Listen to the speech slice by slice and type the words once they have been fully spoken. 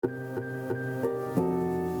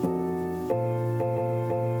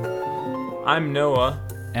I'm Noah,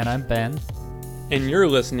 And I'm Ben. and you're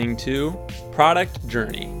listening to Product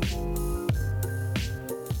Journey.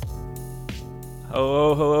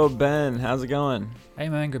 Hello, Ben. How's it going? Hey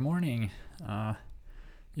man, good morning.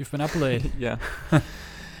 You've been up late. Yeah.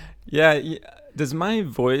 Yeah. Does my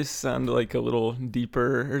voice sound like a little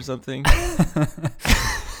deeper or something?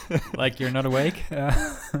 Like you're not awake?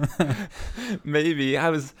 Maybe. I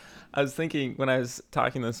was thinking when I was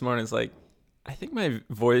talking this morning, it's like, I think my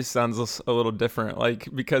voice sounds a little different, like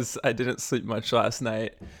because I didn't sleep much last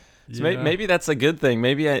night. So maybe that's a good thing.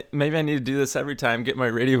 Maybe I need to do this every time, get my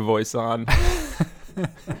radio voice on.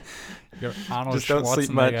 Your Arnold Just don't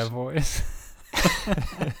sleep much. Schwarzenegger voice.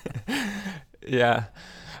 Yeah.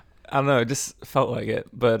 I don't know. It just felt like it,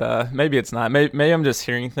 but maybe it's not. Maybe I'm just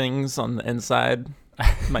hearing things on the inside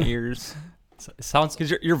my ears. Sounds.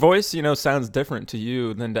 Because your voice, sounds different to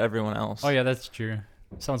you than to everyone else. Oh yeah, that's true.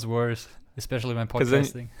 Sounds worse, especially when 'Cause then-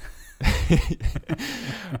 podcasting.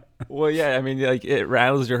 Well, yeah. I mean, like it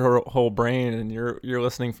rattles your whole brain, and you're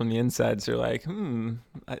listening from the inside. So you're like,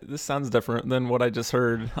 this sounds different than what I just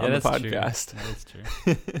heard on the that's true. podcast. Yeah, that's true.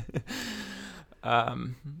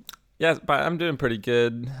 Yeah, but I'm doing pretty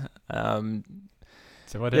good.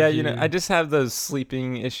 So what? Yeah, have I just have those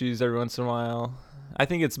sleeping issues every once in a while. I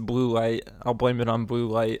think it's blue light. I'll blame it on blue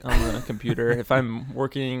light on the computer. If I'm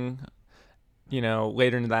working,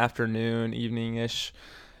 later in the afternoon, evening-ish,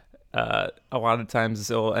 a lot of times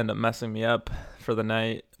it'll end up messing me up for the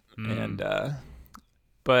night. And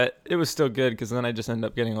but it was still good because then I just end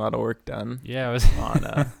up getting a lot of work done Yeah, it was on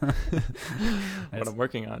what I'm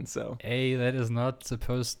working on. So A, that is not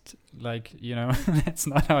supposed, that's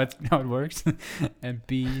not how it works. And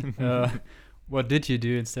B, what did you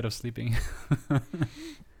do instead of sleeping?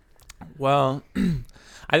 well,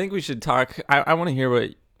 I think we should talk. I want to hear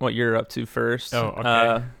what you're up to first. Oh,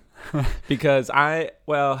 okay. Because I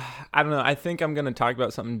don't know. I think I'm going to talk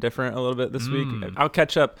about something different a little bit this week. I'll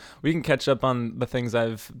catch up. We can catch up on the things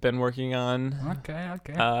I've been working on.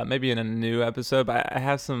 Okay. Maybe in a new episode. But I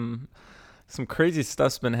have some crazy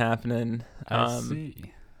stuff's been happening. I see.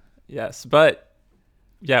 Yes, but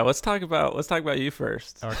yeah, let's talk about you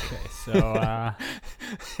first. Okay, so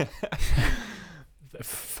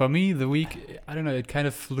for me, the week, I don't know, it kind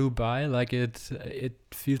of flew by. Like it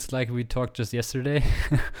feels like we talked just yesterday.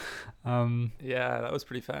 Yeah, that was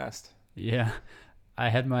pretty fast. Yeah, I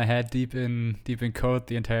had my head deep in code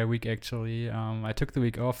the entire week. Actually, I took the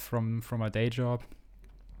week off from my day job,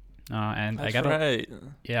 and That's I got right.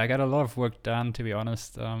 I got a lot of work done. To be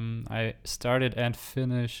honest, I started and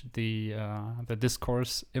finished the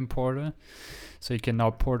Discourse importer, so you can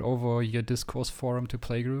now port over your Discourse forum to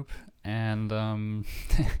Playgroup. And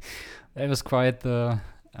it was quite the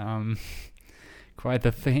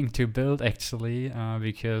thing to build actually,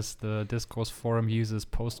 because the Discourse forum uses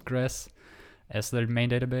Postgres as their main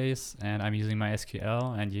database, and I'm using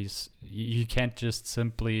MySQL, and you can't just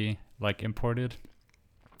simply import it.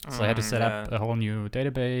 So I had to set up a whole new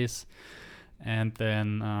database, and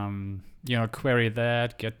then query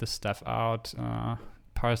that, get the stuff out,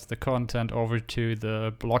 parse the content over to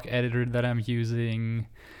the block editor that I'm using.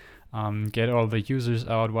 Get all the users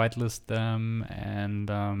out, whitelist them, and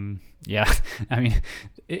I mean,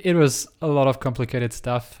 it was a lot of complicated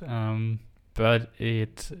stuff, but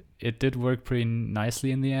it did work pretty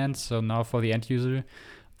nicely in the end. So now for the end user,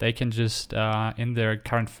 they can just in their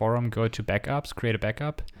current forum go to backups, create a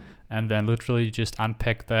backup, and then literally just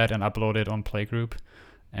unpack that and upload it on Playgroup.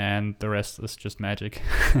 And the rest is just magic.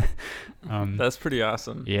 That's pretty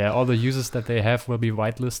awesome. Yeah, all the users that they have will be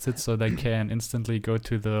whitelisted, so they can instantly go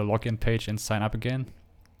to the login page and sign up again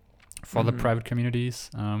for the private communities,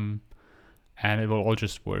 and it will all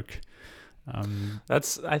just work.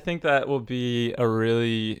 I think that will be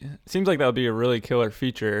seems like that would be a really killer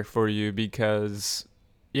feature for you because,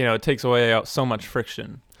 it takes away out so much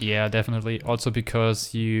friction. Yeah, definitely. Also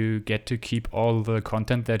because you get to keep all the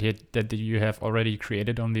content that you have already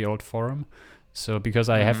created on the old forum. So because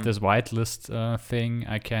I have this whitelist thing,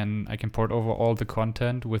 I can port over all the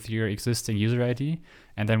content with your existing user ID.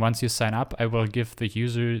 And then once you sign up, I will give the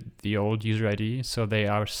user the old user ID, so they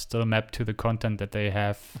are still mapped to the content that they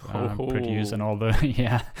have produced and all the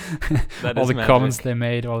all the comments they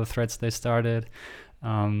made, all the threads they started.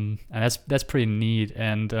 And that's pretty neat.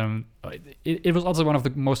 And it was also one of the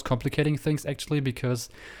most complicating things actually, because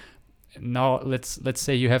now let's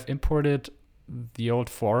say you have imported the old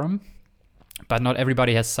forum, but not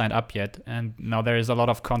everybody has signed up yet, and now there is a lot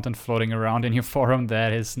of content floating around in your forum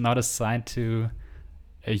that is not assigned to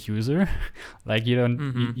a user. Like you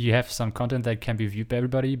have some content that can be viewed by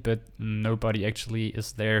everybody, but nobody actually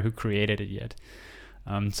is there who created it yet.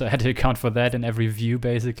 So I had to account for that in every view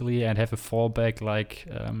basically, and have a fallback like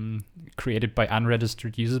created by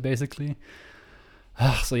unregistered users basically.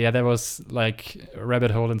 So yeah, that was like a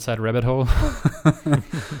rabbit hole inside a rabbit hole.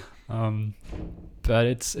 But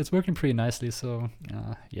it's working pretty nicely. So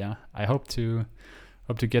yeah, I hope to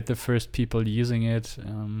get the first people using it.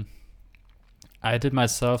 I did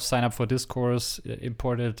myself sign up for Discourse,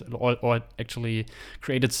 imported or actually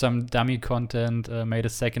created some dummy content, made a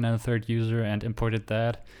second and a third user and imported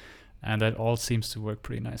that. And that all seems to work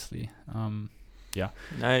pretty nicely. Yeah.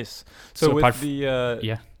 Nice. So with the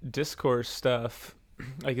yeah. Discourse stuff,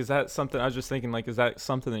 like, is that something, I was just thinking, like, is that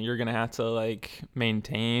something that you're going to have to, like,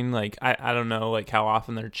 maintain? Like, I don't know, like, how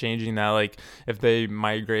often they're changing that. Like, if they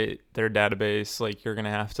migrate their database, like, you're going to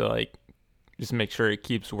have to, like, just make sure it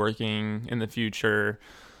keeps working in the future.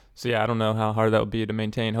 So yeah, I don't know how hard that would be to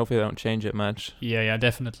maintain. Hopefully they don't change it much. Yeah,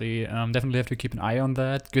 definitely. Definitely have to keep an eye on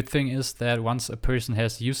that. Good thing is that once a person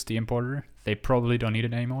has used the importer, they probably don't need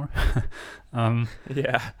it anymore.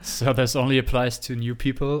 Yeah. So this only applies to new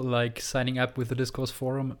people, like signing up with the Discourse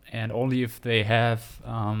forum, and only if they have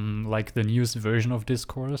like the newest version of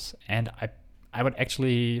Discourse. And I would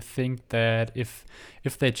actually think that if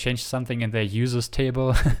they change something in their users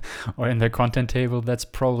table or in their content table, that's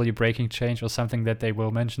probably a breaking change or something that they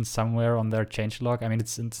will mention somewhere on their changelog. I mean,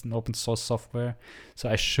 it's an open source software, so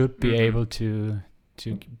I should be able to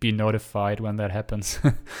be notified when that happens.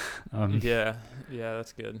 Yeah,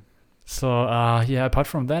 that's good. So yeah, apart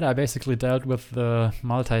from that, I basically dealt with the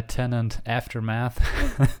multi-tenant aftermath,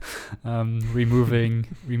 removing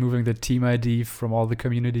the team ID from all the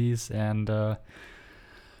communities, and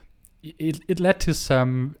it led to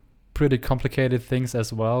some pretty complicated things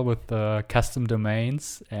as well with the custom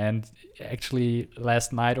domains. And actually,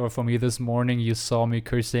 last night, or for me this morning, you saw me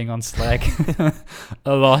cursing on Slack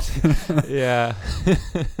a lot. Yeah.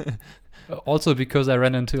 Also because I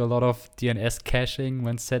ran into a lot of DNS caching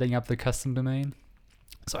when setting up the custom domain.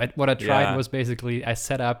 So what I tried was basically I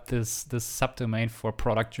set up this subdomain for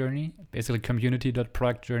product journey, basically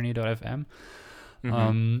community.productjourney.fm.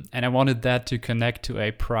 And I wanted that to connect to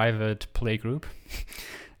a private playgroup.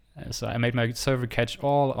 So I made my server catch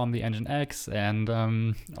all on the Nginx and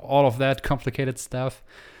all of that complicated stuff.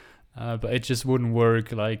 But it just wouldn't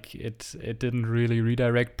work. Like it didn't really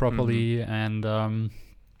redirect properly. And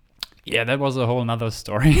yeah, that was a whole nother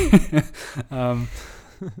story.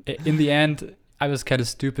 In the end, I was kind of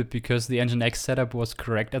stupid because the Nginx setup was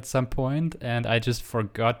correct at some point, and I just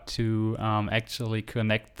forgot to actually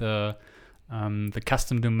connect the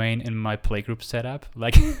custom domain in my playgroup setup.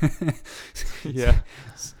 Like, yeah.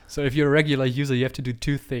 So if you're a regular user, you have to do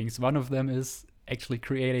two things. One of them is actually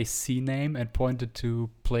create a CNAME and point it to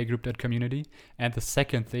playgroup.community. And the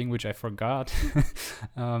second thing, which I forgot,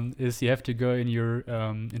 is you have to go in your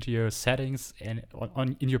into your settings and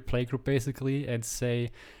in your playgroup basically and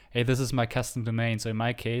say, hey, this is my custom domain. So in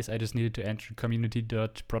my case, I just needed to enter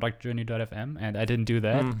community.productjourney.fm, and I didn't do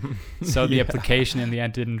that. So the application in the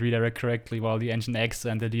end didn't redirect correctly, while the Nginx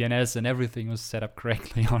and the DNS and everything was set up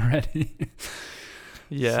correctly already.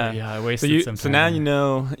 Yeah. So yeah, I wasted some time. So now you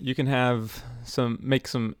know you can make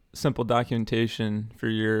some simple documentation for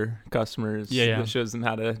your customers that shows them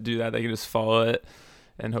how to do that. They can just follow it,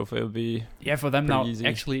 and hopefully it'll be for them now. Easy.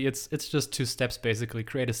 Actually, it's just 2 steps basically.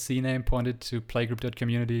 Create a CNAME, point it to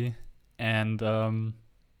playgroup.community, and then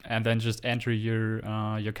just enter your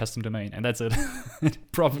custom domain, and that's it. It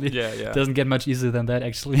probably doesn't get much easier than that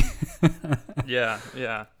actually. Yeah.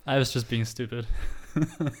 I was just being stupid.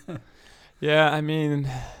 Yeah, I mean,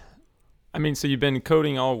 so you've been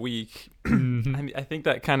coding all week. I think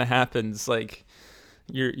that kind of happens. Like,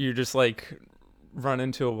 you're just like run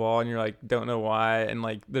into a wall and you're like, don't know why, and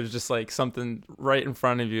like there's just like something right in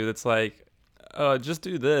front of you that's like, oh, just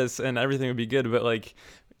do this and everything would be good. But like,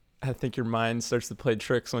 I think your mind starts to play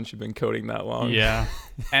tricks once you've been coding that long. Yeah.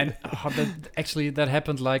 And that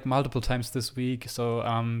happened like multiple times this week.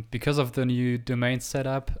 So because of the new domain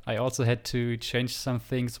setup, I also had to change some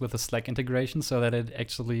things with the Slack integration so that it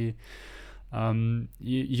actually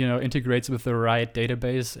integrates with the right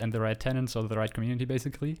database and the right tenants or the right community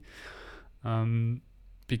basically.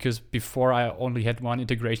 Because before I only had one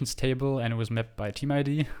integrations table and it was mapped by team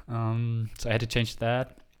ID. So I had to change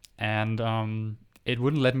that. And it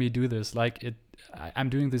wouldn't let me do this. Like I'm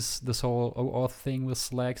doing this whole OAuth thing with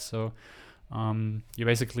Slack. So you're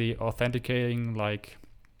basically authenticating, like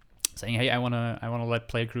saying, hey, I wanna let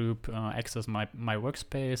Playgroup access my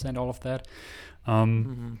workspace and all of that.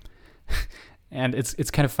 And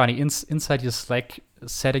it's kind of funny. Inside your Slack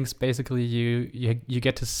settings, basically you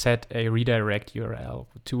get to set a redirect URL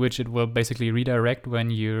to which it will basically redirect when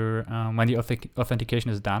the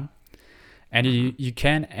authentication is done. And you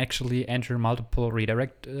can actually enter multiple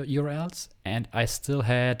redirect URLs, and I still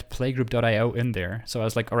had playgroup.io in there. So I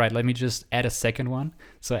was like, all right, let me just add a second one.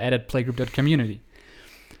 So I added playgroup.community.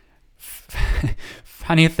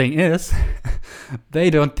 Funny thing is, they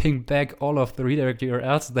don't ping back all of the redirect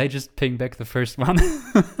URLs. They just ping back the first one.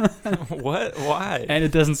 What? Why? And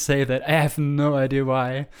it doesn't say that. I have no idea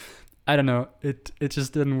why. I don't know. It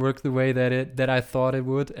just didn't work the way that I thought it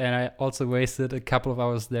would, and I also wasted a couple of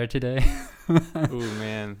hours there today. Ooh,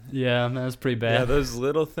 man. Yeah, that was pretty bad. Yeah, those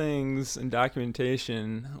little things in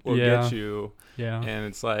documentation will get you. Yeah. And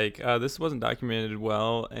it's like, this wasn't documented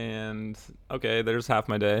well, and okay, there's half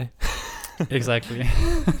my day. Exactly.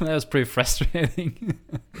 That was pretty frustrating.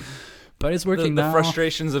 But it's working now. The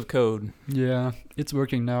frustrations of code. Yeah, it's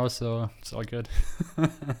working now, so it's all good.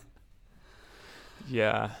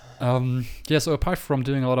 Yeah. So apart from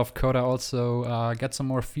doing a lot of code, I also got some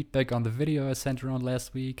more feedback on the video I sent around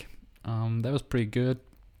last week. That was pretty good.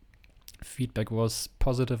 Feedback was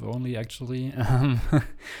positive only, actually.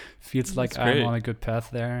 Feels like I'm on a good path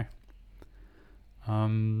there.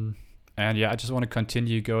 And yeah, I just want to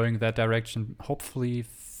continue going that direction. Hopefully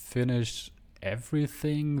finish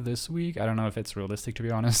everything this week. I don't know if it's realistic, to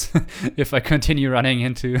be honest. If I continue running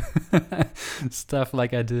into stuff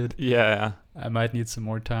like I did, yeah, I might need some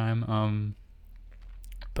more time.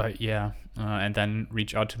 But yeah, and then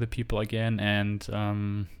reach out to the people again,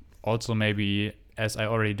 and also maybe, as I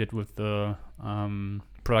already did with the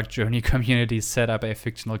product journey community, set up a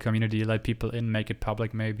fictional community, let people in, make it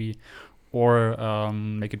public maybe, or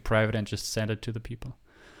make it private and just send it to the people.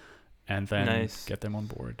 And then get them on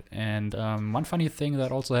board. And one funny thing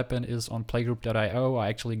that also happened is on playgroup.io, I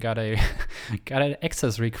actually got an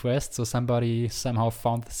access request. So somebody somehow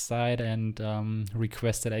found the site and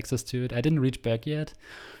requested access to it. I didn't reach back yet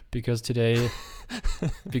because today,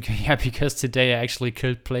 because today I actually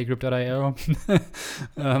killed playgroup.io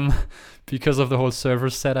because of the whole server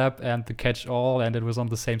setup and the catch-all, and it was on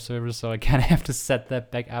the same server, so I kind of have to set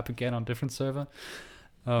that back up again on a different server.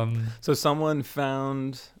 So someone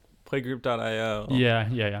found playgroup.io.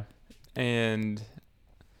 Yeah. And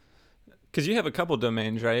because you have a couple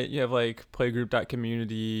domains, right? You have like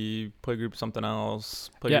playgroup.community, playgroup something else,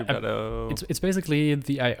 playgroup.io. It's basically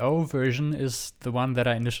the IO version is the one that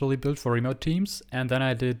I initially built for remote teams, and then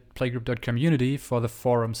I did playgroup.community for the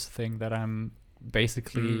forums thing that I'm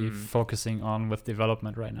basically focusing on with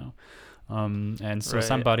development right now. And so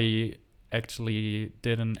somebody actually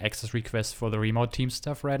did an access request for the remote team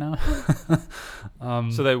stuff right now.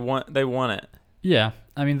 So they want it. Yeah,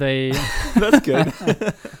 I mean they. That's good.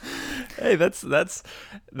 Hey, that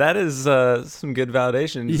is some good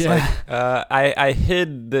validation. It's like I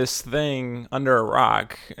hid this thing under a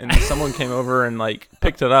rock, and someone came over and like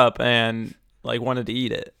picked it up and like wanted to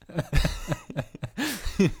eat it.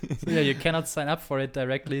 So yeah, you cannot sign up for it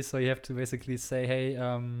directly, so you have to basically say, hey,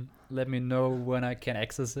 let me know when I can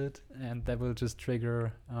access it, and that will just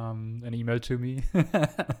trigger an email to me.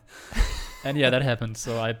 And yeah, that happened.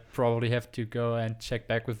 So I probably have to go and check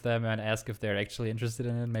back with them and ask if they're actually interested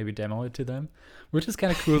in it, maybe demo it to them, which is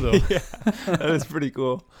kind of cool though. Yeah, that is pretty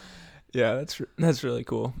cool. Yeah, that's really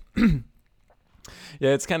cool.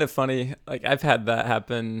 Yeah, it's kind of funny. Like I've had that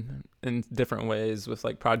happen in different ways with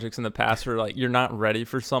like projects in the past where like you're not ready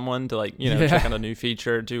for someone to like, check out a new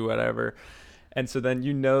feature, do whatever. And so then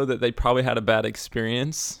that they probably had a bad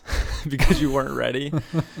experience because you weren't ready.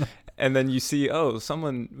 And then you see,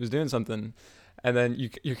 someone was doing something. And then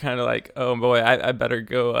you're kind of like, oh boy, I better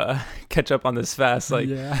go catch up on this fast. Like,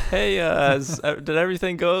 hey, did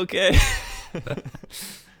everything go okay?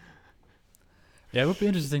 Yeah, it would be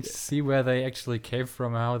interesting to see where they actually came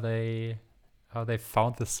from, how they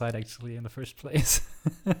found the site actually in the first place.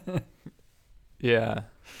 Yeah.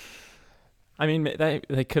 I mean,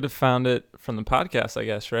 they could have found it from the podcast, I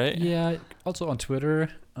guess, right? Yeah, also on Twitter.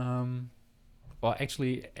 Well,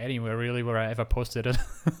 actually anywhere really where I ever posted it.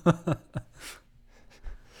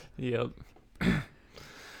 Yep.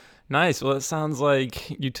 Nice. Well, it sounds like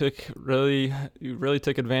you really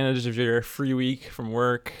took advantage of your free week from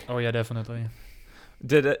work. Oh yeah, definitely.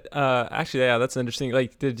 Did it actually, yeah, that's interesting.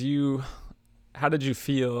 Like how did you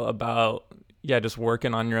feel about just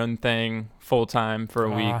working on your own thing full time for a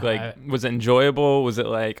week? Like was it enjoyable? Was it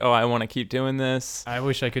like, I want to keep doing this? I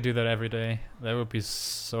wish I could do that every day. That would be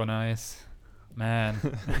so nice. Man.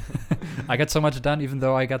 I got so much done even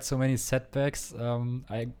though I got so many setbacks.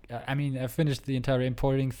 I mean I finished the entire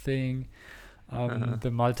importing thing. The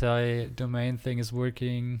multi-domain thing is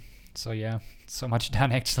working. So yeah, so much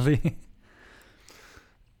done actually.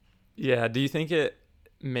 Yeah, do you think it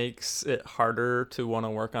makes it harder to want to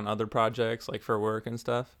work on other projects like for work and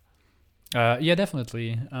stuff? Yeah,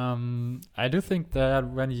 definitely. I do think that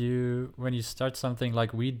when you start something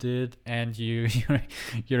like we did and you're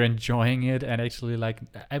enjoying it, and actually like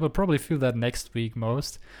I will probably feel that next week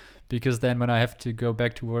most, because then when I have to go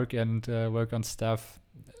back to work and work on stuff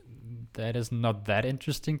that is not that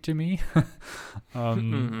interesting to me,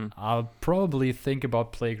 Mhm. I'll probably think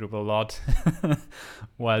about Playgroup a lot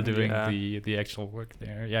while doing Yeah. the actual work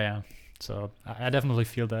there. Yeah, yeah. So I definitely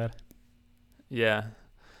feel that. Yeah.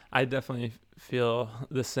 I definitely feel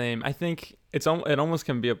the same. I think it almost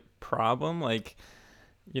can be a problem, like,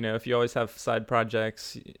 if you always have side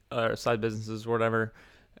projects or side businesses or whatever,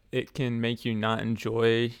 it can make you not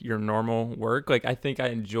enjoy your normal work. Like, I think I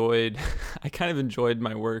kind of enjoyed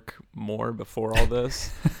my work more before all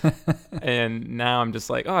this. And now I'm just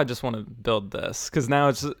like, oh, I just want to build this. Because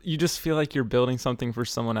now you just feel like you're building something for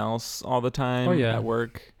someone else all the Oh time yeah, at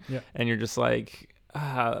work. yeah. And you're just like,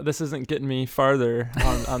 this isn't getting me farther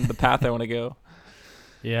on the path I want to go.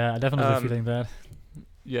 Yeah, definitely Um, feeling that.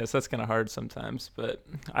 yes, that's kind of hard sometimes, but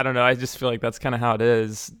I don't know. I just feel like that's kind of how it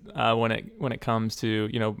is when it comes to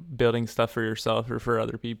building stuff for yourself or for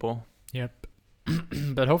other people. Yep.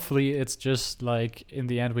 But hopefully it's just like in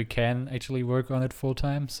the end we can actually work on it full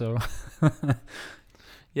time. So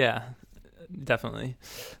Yeah, definitely,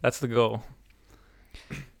 that's the goal.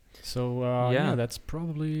 so yeah, Yeah, that's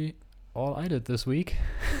probably all I did this week.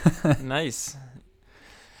 nice.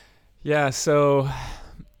 Yeah, so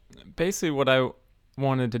basically what I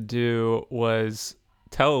wanted to do was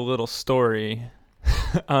tell a little story.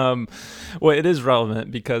 Well, it is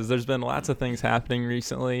relevant because there's been lots of things happening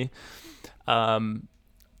recently.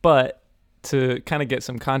 But to kind of get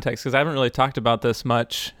some context, because I haven't really talked about this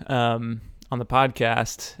much on the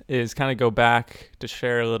podcast, is kind of go back to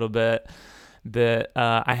share a little bit that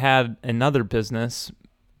I had another business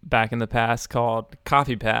back in the past called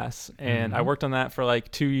Coffee Pass, and I worked on that for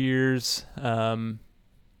like 2 years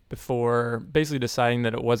before basically deciding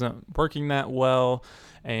that it wasn't working that well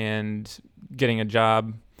and getting a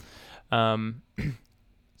job.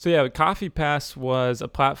 So yeah, Coffee Pass was a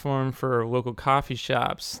platform for local coffee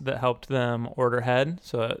shops that helped them order ahead.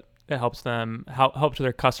 So it helps them help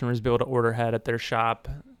their customers be able to order ahead at their shop,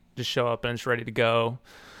 just show up and it's ready to go,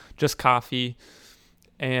 just coffee.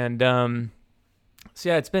 And so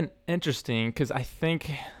yeah, it's been interesting because I think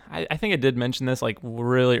I did mention this like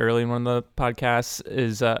really early in one of the podcasts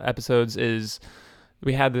episodes is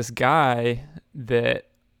we had this guy that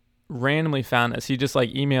randomly found this. He just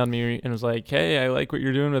like emailed me and was like, "Hey, I like what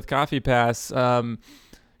you're doing with Coffee Pass. Can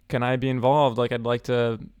I be involved? Like, I'd like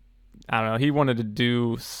to." I don't know.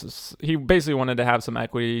 He basically wanted to have some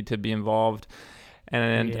equity to be involved,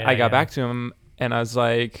 and Yeah, I got yeah. back to him and I was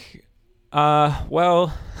like,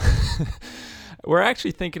 well, we're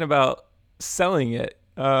actually thinking about selling it.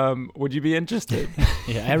 Would you be interested?"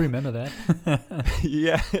 Yeah, I remember that.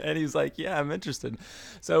 Yeah, and he's like, "Yeah, I'm interested."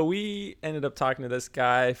 So we ended up talking to this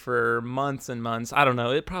guy for months and months. I don't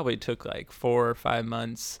know, it probably took like 4 or 5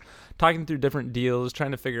 months, talking through different deals,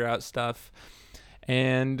 trying to figure out stuff,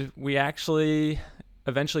 and we actually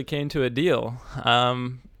eventually came to a deal.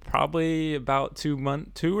 Probably about 2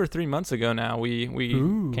 or 3 months ago now, we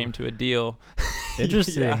Ooh, came to a deal.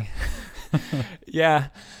 interesting. Yeah. Yeah,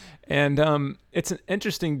 and it's an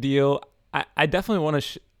interesting deal. I definitely want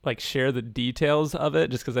to share the details of it,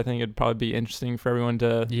 just because I think it'd probably be interesting for everyone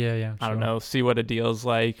to, Yeah, yeah. I don't Sure. know, see what a deal's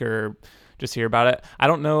like or just hear about it. I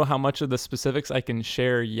don't know how much of the specifics I can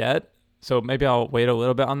share yet, so maybe I'll wait a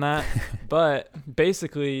little bit on that. But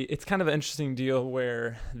basically, it's kind of an interesting deal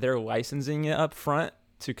where they're licensing it up front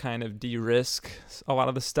to kind of de-risk a lot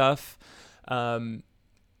of the stuff. And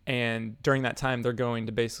during that time, they're going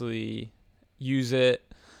to basically use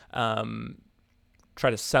it, try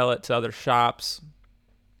to sell it to other shops,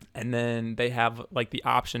 and then they have like the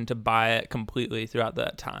option to buy it completely throughout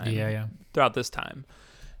that time. Yeah, yeah. Throughout this time.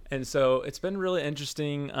 And so it's been really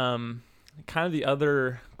interesting. Kind of the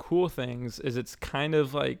other cool things is it's kind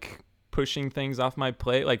of like pushing things off my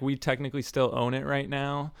plate. Like, we technically still own it right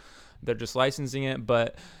now. They're just licensing it,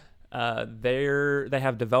 but they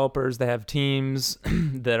have developers, they have teams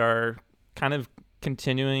that are kind of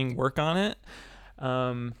continuing work on it.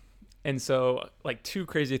 And so like 2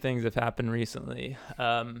 crazy things have happened recently.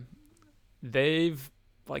 They've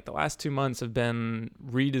like the last 2 months have been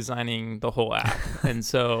redesigning the whole app. And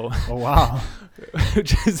so Oh wow.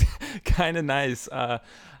 which is kind of nice. I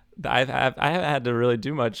haven't had to really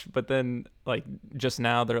do much, but then like just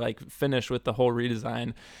now they're like finished with the whole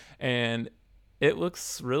redesign, and it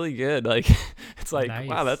looks really good. Like, it's like,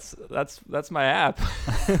 wow, Nice. that's my app.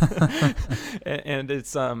 And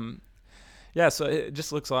it's yeah, so it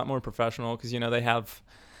just looks a lot more professional because they have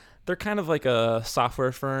they're kind of like a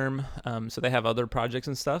software firm. So they have other projects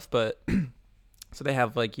and stuff, but so they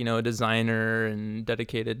have like, a designer and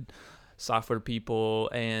dedicated software people.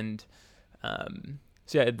 And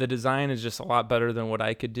so yeah, the design is just a lot better than what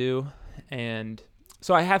I could do. And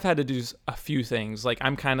so I have had to do a few things. Like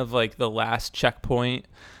I'm kind of like the last checkpoint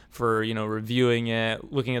for, reviewing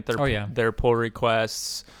it, looking at their pull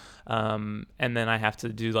requests. And then I have to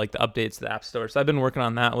do like the updates to the App Store. So I've been working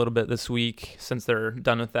on that a little bit this week since they're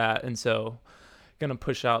done with that. And so going to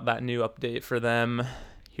push out that new update for them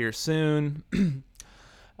here soon.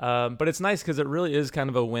 But it's nice because it really is kind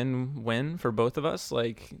of a win-win for both of us.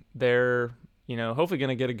 Like they're, hopefully going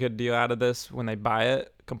to get a good deal out of this when they buy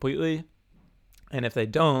it completely. And if they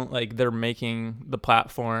don't, like they're making the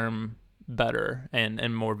platform better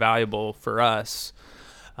and more valuable for us.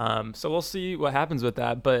 So we'll see what happens with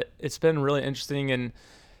that. But it's been really interesting. And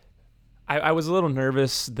I was a little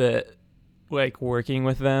nervous that like working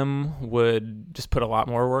with them would just put a lot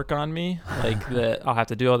more work on me. Like that I'll have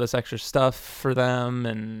to do all this extra stuff for them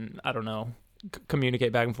and I don't know,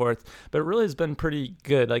 communicate back and forth. But it really has been pretty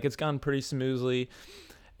good. Like it's gone pretty smoothly.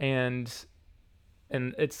 And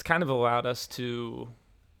it's kind of allowed us to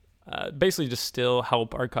basically just still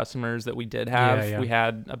help our customers that we did have. Yeah. We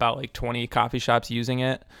had about like 20 coffee shops using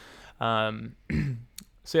it. So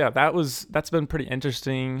yeah, that's been pretty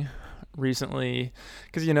interesting recently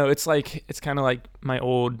because, it's kind of like my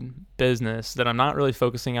old business that I'm not really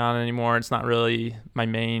focusing on anymore. It's not really my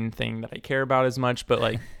main thing that I care about as much, but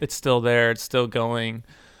like it's still there. It's still going.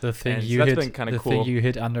 The thing and you so hit, been kind the of cool. thing you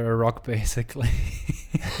hit under a rock, basically.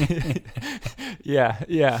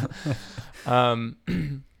 Yeah.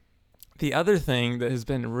 The other thing that has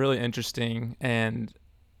been really interesting and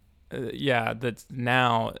that's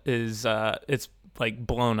now is it's like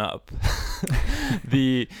blown up.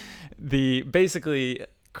 the basically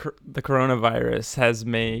the coronavirus has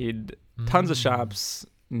made tons of shops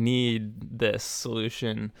need this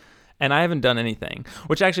solution. And I haven't done anything,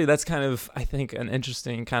 which actually that's kind of, I think, an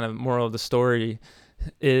interesting kind of moral of the story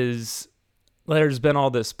is there's been all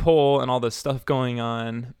this pull and all this stuff going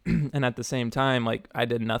on. And at the same time, like I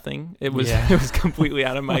did nothing. It was completely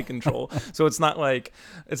out of my control. So it's not like,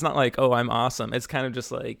 oh, I'm awesome. It's kind of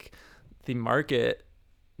just like the market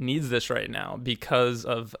needs this right now because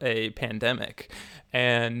of a pandemic.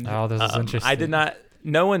 And this is interesting.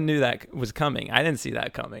 No one knew that was coming. I didn't see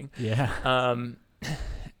that coming. Yeah.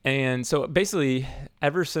 And so basically,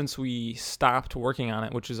 ever since we stopped working on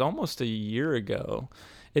it, which is almost a year ago,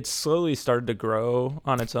 it slowly started to grow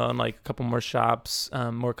on its own, like a couple more shops,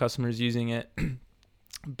 more customers using it.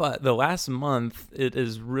 But the last month, it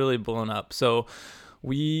is really blown up. So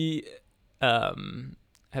we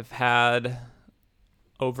have had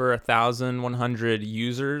over 1,100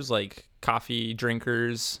 users, like coffee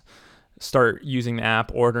drinkers, start using the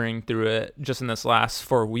app, ordering through it just in this last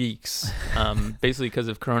 4 weeks, basically because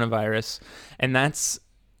of coronavirus. And that's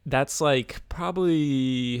like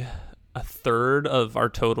probably a third of our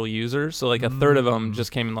total users. So like a third of them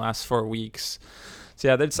just came in the last 4 weeks. So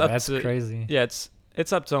yeah, that's crazy. Yeah,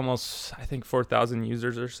 it's up to almost, I think, 4,000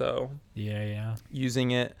 users or so. Yeah.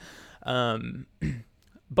 Using it.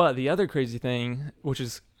 But the other crazy thing, which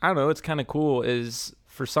is, I don't know, it's kind of cool, is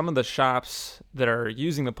for some of the shops that are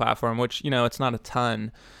using the platform, which, it's not a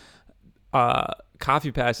ton,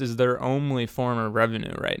 CoffeePass is their only form of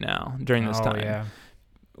revenue right now during this time. Yeah.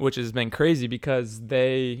 Which has been crazy because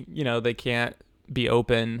they can't be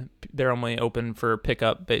open. They're only open for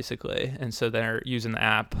pickup basically. And so they're using the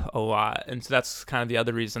app a lot. And so that's kind of the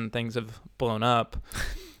other reason things have blown up.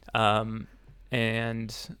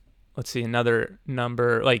 And let's see, another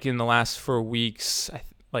number, like in the last 4 weeks,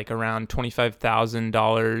 like around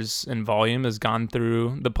 $25,000 in volume has gone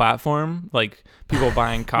through the platform, like people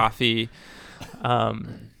buying coffee. So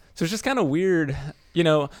it's just kind of weird,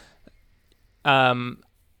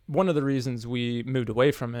 one of the reasons we moved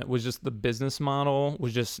away from it was just the business model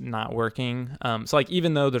was just not working. So like,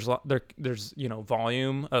 even though there's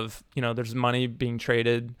volume of, there's money being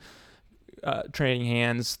trading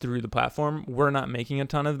hands through the platform, we're not making a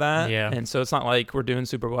ton of that. Yeah. And so it's not like we're doing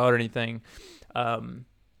super well or anything. And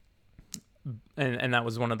that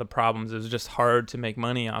was one of the problems. It was just hard to make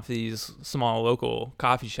money off these small local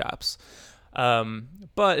coffee shops.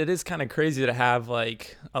 But it is kind of crazy to have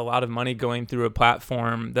like a lot of money going through a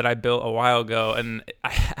platform that I built a while ago, and I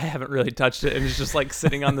haven't really touched it, and it's just like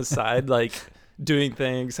sitting on the side, like doing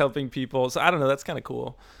things, helping people. So I don't know, that's kind of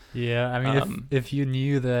cool. Yeah, I mean, if you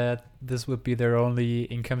knew that this would be their only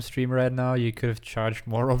income stream right now, you could have charged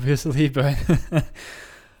more, obviously. But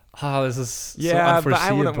Oh, this is so Yeah, but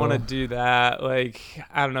I wouldn't want to unforeseeable. do that. Like,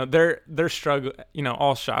 I don't know. They're struggling. You know,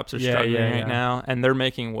 all shops are Yeah, struggling yeah, right yeah. now, and they're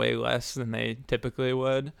making way less than they typically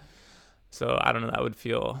would. So I don't know. I would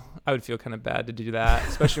feel kind of bad to do that,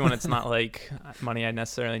 especially when it's not like money I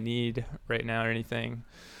necessarily need right now or anything.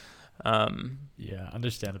 Um, Yeah,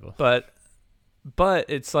 understandable. but but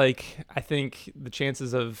it's like I think the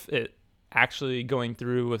chances of it actually going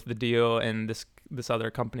through with the deal and this other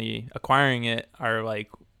company acquiring it are like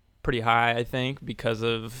pretty high, I think, because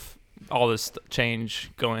of all this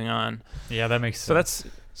change going on. Yeah, that makes So sense.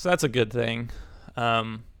 that's a good thing,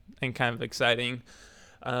 and kind of exciting.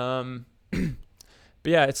 Um, but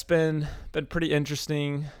yeah, it's been pretty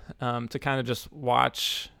interesting to kind of just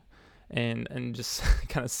watch and just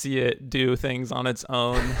kind of see it do things on its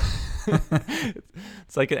own.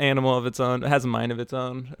 It's like an animal of its own. It has a mind of its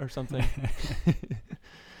own or something.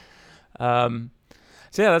 um,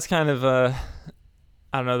 so yeah, that's kind of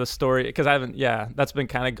I don't know the story because I haven't. Yeah, that's been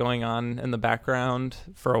kind of going on in the background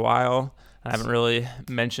for a while. I haven't really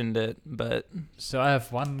mentioned it, but So I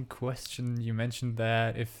have one question. You mentioned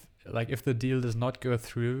that if the deal does not go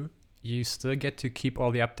through, you still get to keep all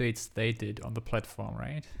the updates they did on the platform,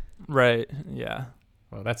 right? right, yeah,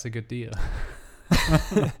 Well, that's a good deal.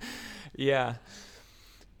 yeah,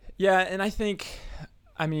 yeah, and I think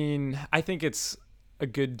it's a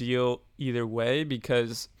good deal either way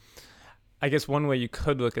because I guess one way you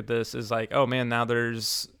could look at this is like, oh man, now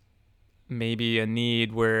there's maybe a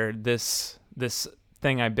need where this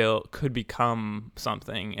thing I built could become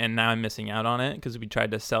something, and now I'm missing out on it because we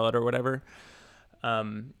tried to sell it or whatever,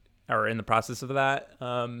 or in the process of that.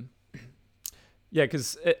 Yeah,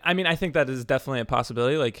 because I think that is definitely a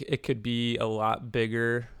possibility. Like it could be a lot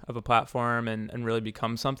bigger of a platform and really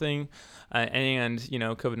become something. And you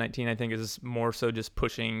know, COVID-19 I think is more so just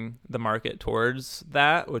pushing the market towards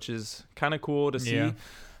that, which is kind of cool to Yeah. see.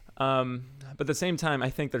 But at the same time, I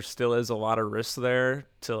think there still is a lot of risks there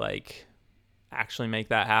to like actually make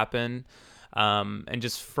that happen. And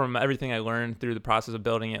just from everything I learned through the process of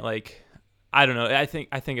building it, like I don't know. I think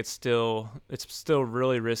it's still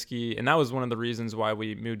really risky, and that was one of the reasons why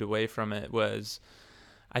we moved away from it. Was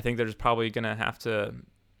I think there's probably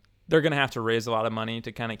they're gonna have to raise a lot of money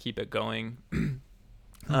to kind of keep it going,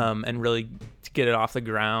 and really to get it off the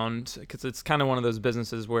ground because it's kind of one of those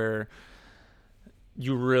businesses where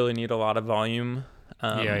you really need a lot of volume,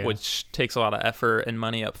 Yeah, yeah. which takes a lot of effort and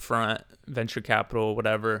money up front, venture capital,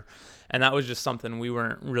 whatever. And that was just something we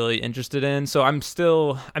weren't really interested in. So I'm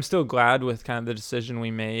still glad with kind of the decision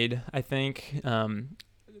we made. I think,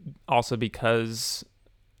 also because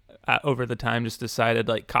over the time just decided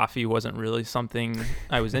like coffee wasn't really something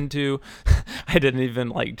I was into. I didn't even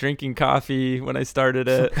like drinking coffee when I started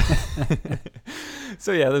it.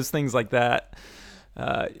 So yeah, there's things like that.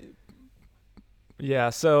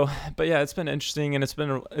 Yeah, so but yeah, it's been interesting and it's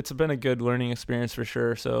been a good learning experience for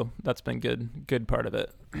sure. So that's been good part of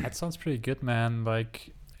it. That sounds pretty good, man.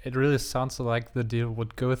 Like, it really sounds like the deal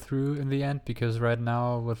would go through in the end because right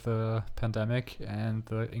now with the pandemic and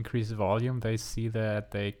the increased volume, they see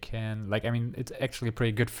that they can, like, I mean, it's actually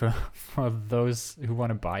pretty good for for those who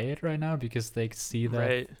want to buy it right now because they see that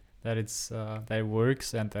Right. that it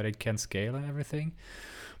works and that it can scale and everything.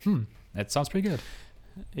 That sounds pretty good.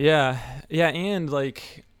 Yeah. Yeah, and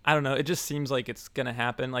like I don't know, it just seems like it's going to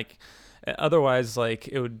happen like otherwise like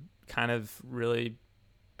it would kind of really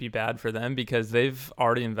be bad for them because they've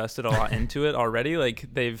already invested a lot into it already. Like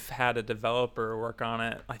they've had a developer work on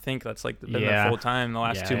it. I think that's like been their Yeah. full time the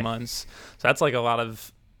last 2 Yeah. months. So that's like a lot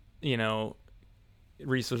of, you know,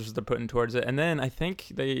 resources they're putting towards it. And then I think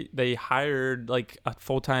they hired like a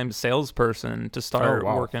full-time salesperson to start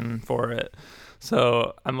wow. working for it.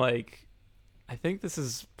 So I'm like I think this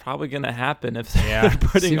is probably going to happen if they're Yeah.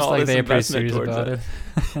 putting Seems all like this they're pretty investment serious towards about it.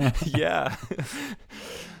 it. Yeah.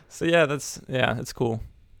 So yeah, it's cool.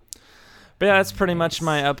 But yeah, that's pretty much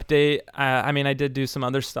my Nice. update. I mean, I did do some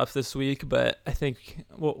other stuff this week, but I think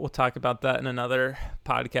we'll talk about that in another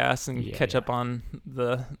podcast and Yeah, catch yeah. up on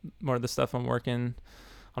the more of the stuff I'm working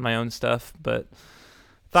on my own stuff. But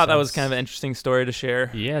thought that was kind of an interesting story to share.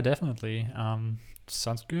 Yeah, definitely.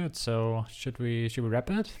 Sounds good. So should we wrap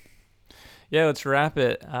it? Yeah, let's wrap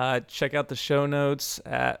it. Check out the show notes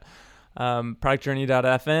at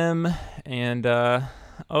productjourney.fm and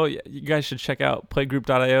oh yeah, you guys should check out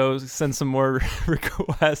playgroup.io. Send some more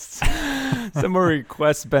requests. Some more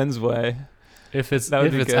requests Ben's way. If it's That would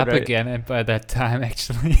if be it's good, up right? again and by that time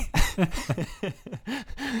actually.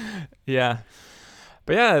 Yeah.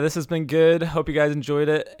 But yeah, this has been good. Hope you guys enjoyed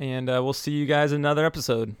it, and we'll see you guys in another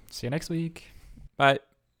episode. See you next week. Bye.